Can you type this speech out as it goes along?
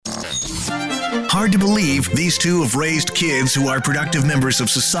Hard to believe these two have raised kids who are productive members of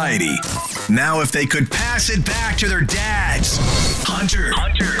society. Now if they could pass it back to their dads. Hunter,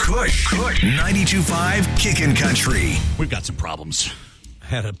 Kush, 92.5 Kickin' Country. We've got some problems.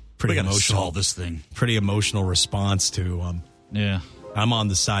 Had a pretty emotional solve this thing. Pretty emotional response to Yeah. I'm on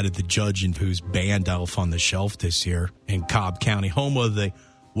the side of the judge and who's banned Elf on the Shelf this year in Cobb County, home of the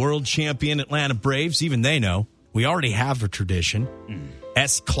world champion Atlanta Braves. Even they know we already have a tradition.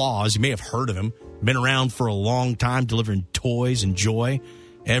 S. Claus, you may have heard of him, been around for a long time, delivering toys and joy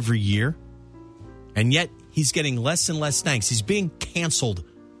every year. And yet he's getting less and less thanks. He's being canceled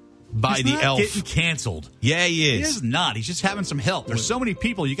by He's the not elf. Getting canceled. Yeah, he is. He is not. He's just having some help. There's so many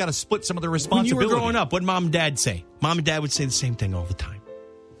people. You got to split some of the When you responsibility. were growing up, what did mom and dad say? Mom and dad would say the same thing all the time.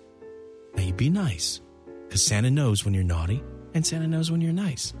 Now, you be nice, because Santa knows when you're naughty, and Santa knows when you're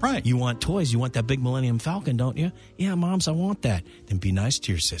nice. Right. You want toys. You want that big Millennium Falcon, don't you? Yeah, Moms, I want that. Then be nice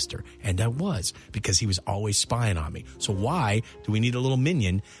to your sister. And I was, because he was always spying on me. So why do we need a little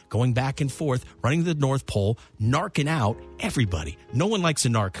minion going back and forth, running to the North Pole, narking out everybody? No one likes a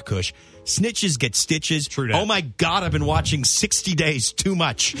narc, Kush. Snitches get stitches. True that. Oh, my God, I've been watching 60 Days too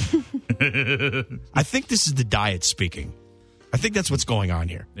much. I think this is the diet speaking. I think that's what's going on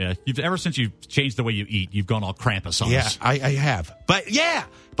here. Yeah. Ever since you've changed the way you eat, you've gone all Krampus on Yeah, us. I have. But yeah,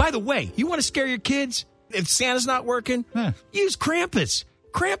 by the way, you want to scare your kids? If Santa's not working, use Krampus.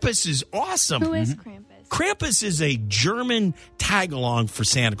 Krampus is awesome. Who is Krampus? Krampus is a German tag-along for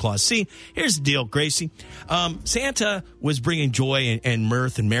Santa Claus. See, here's the deal, Gracie. Santa was bringing joy and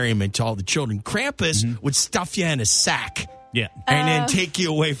mirth and merriment to all the children. Krampus would stuff you in a sack. Yeah. And then take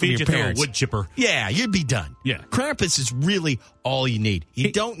you away from Feed your you through a parents. wood chipper. Yeah, you'd be done. Yeah. Krampus is really all you need.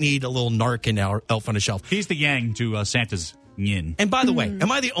 You don't need a little narc and elf on a shelf. He's the yang to Santa's yin. And by the way,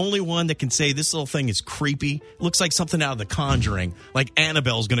 am I the only one that can say this little thing is creepy? Looks like something out of The Conjuring. Like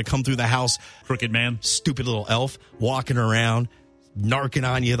Annabelle's going to come through the house. Crooked man. Stupid little elf walking around, narking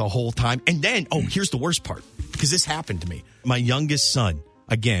on you the whole time. And then, here's the worst part, because this happened to me. My youngest son,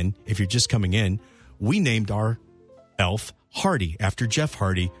 again, if you're just coming in, we named our elf Hardy, after Jeff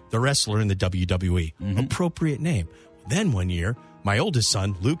Hardy, the wrestler in the WWE. Appropriate name. Then one year, my oldest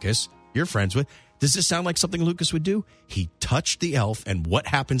son, Lucas, you're friends with, does this sound like something Lucas would do? He touched the elf, and what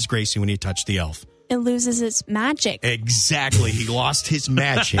happens, Gracie, when you touch the elf? It loses its magic. Exactly. He lost his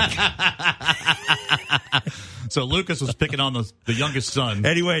magic. So Lucas was picking on the youngest son.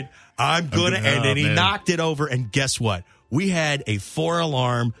 Anyway, I'm good. And then he man. knocked it over, and guess what? We had a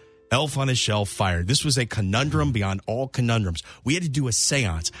 4-alarm Elf on a Shelf fire. This was a conundrum beyond all conundrums. We had to do a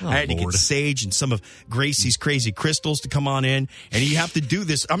seance. I had to get Sage and some of Gracie's crazy crystals to come on in. And you have to do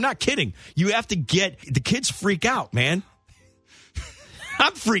this. I'm not kidding. You have to get the kids freak out, man.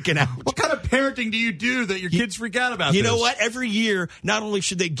 I'm freaking out. What kind of parenting do you do that your kids freak out about You this? know what? Every year, not only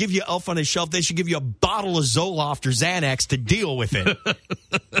should they give you Elf on a Shelf, they should give you a bottle of Zoloft or Xanax to deal with it.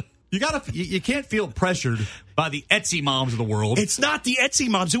 You can't feel pressured by the Etsy moms of the world. It's not the Etsy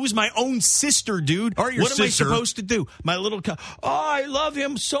moms. It was my own sister, dude. Or your what am I sister. supposed to do? My little I love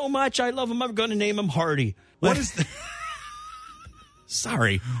him so much. I love him. I'm going to name him Hardy. What is the...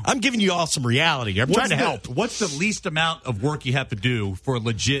 Sorry. I'm giving you all some reality. I'm trying to help. What's the least amount of work you have to do for a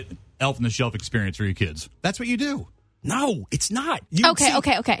legit Elf on the Shelf experience for your kids? That's what you do. No, it's not.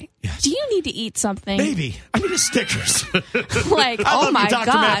 Okay. Yes. Do you need to eat something? Baby, I need a Snickers. Like, I oh love my you, Dr.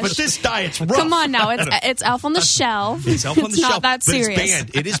 Matt, gosh. but this diet's rough. Come on now, it's Elf on the Shelf. It's Elf on the not Shelf, that serious. But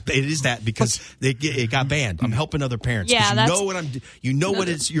it's banned. It is that because it got banned. I'm helping other parents. 'Cause Yeah, that's- you know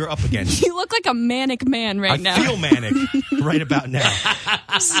what you're up against. You look like a manic man right now. I feel manic right about now.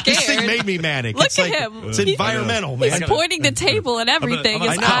 I'm scared. This thing made me manic. Look it's at like, him. It's environmental, He's man. pointing the table and everything. I'm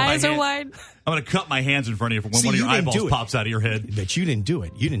His gonna cut my eyes are hand. wide. I'm going to cut my hands in front of you when See, one of your you didn't eyeballs do it. pops out of your head. But you didn't do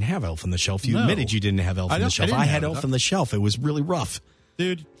it. You didn't have Elf on the Shelf. You No. admitted you didn't have Elf on the Shelf. didn't I have had it. Elf on the Shelf. It was really rough.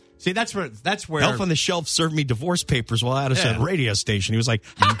 Dude, see, that's where Elf on the Shelf served me divorce papers while at a radio station. He was like,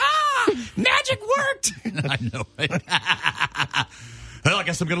 ha-ha! Magic worked! I know. Well, I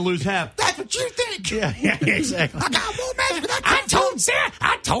guess I'm going to lose half. That's what you think. Yeah, exactly. I got more magic than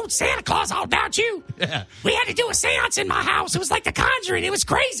I told Santa Claus all about you. Yeah. We had to do a seance in my house. It was like The Conjuring. It was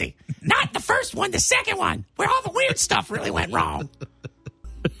crazy. Not the first one, the second one, where all the weird stuff really went wrong.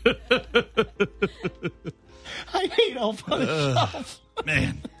 I hate Elf on the Shelf.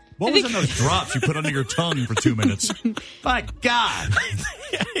 Man, what was in those drops you put under your tongue for 2 minutes? My God.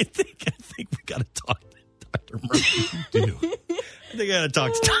 I think we got to talk to Dr. Murphy. Dude. I think I got to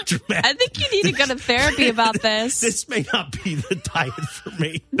talk to Dr. Matt. I think you need to go to therapy about this. This may not be the diet for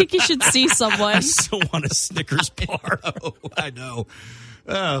me. I think you should see I someone. still want a Snickers bar. I know.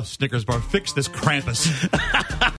 Oh, Snickers bar. Fix this Krampus.